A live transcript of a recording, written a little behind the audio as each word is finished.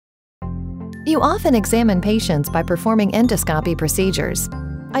You often examine patients by performing endoscopy procedures.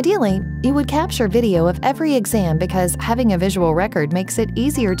 Ideally, you would capture video of every exam because having a visual record makes it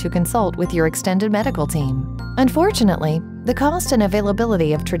easier to consult with your extended medical team. Unfortunately, the cost and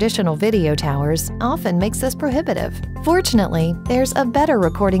availability of traditional video towers often makes this prohibitive. Fortunately, there's a better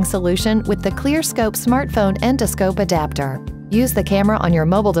recording solution with the Clearscope smartphone endoscope adapter. Use the camera on your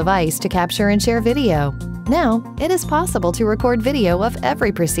mobile device to capture and share video. Now, it is possible to record video of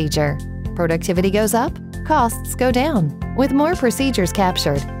every procedure. Productivity goes up, costs go down. With more procedures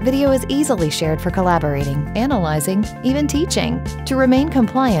captured, video is easily shared for collaborating, analyzing, even teaching. To remain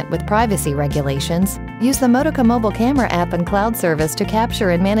compliant with privacy regulations, use the Modica mobile camera app and cloud service to capture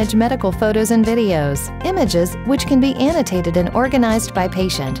and manage medical photos and videos. Images, which can be annotated and organized by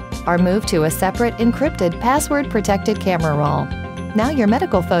patient, are moved to a separate, encrypted, password-protected camera roll. Now your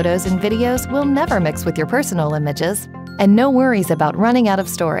medical photos and videos will never mix with your personal images. And no worries about running out of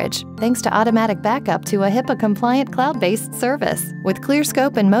storage, thanks to automatic backup to a HIPAA-compliant cloud-based service. With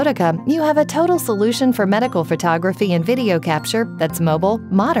Clearscope and Modica, you have a total solution for medical photography and video capture that's mobile,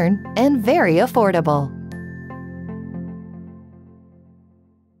 modern, and very affordable.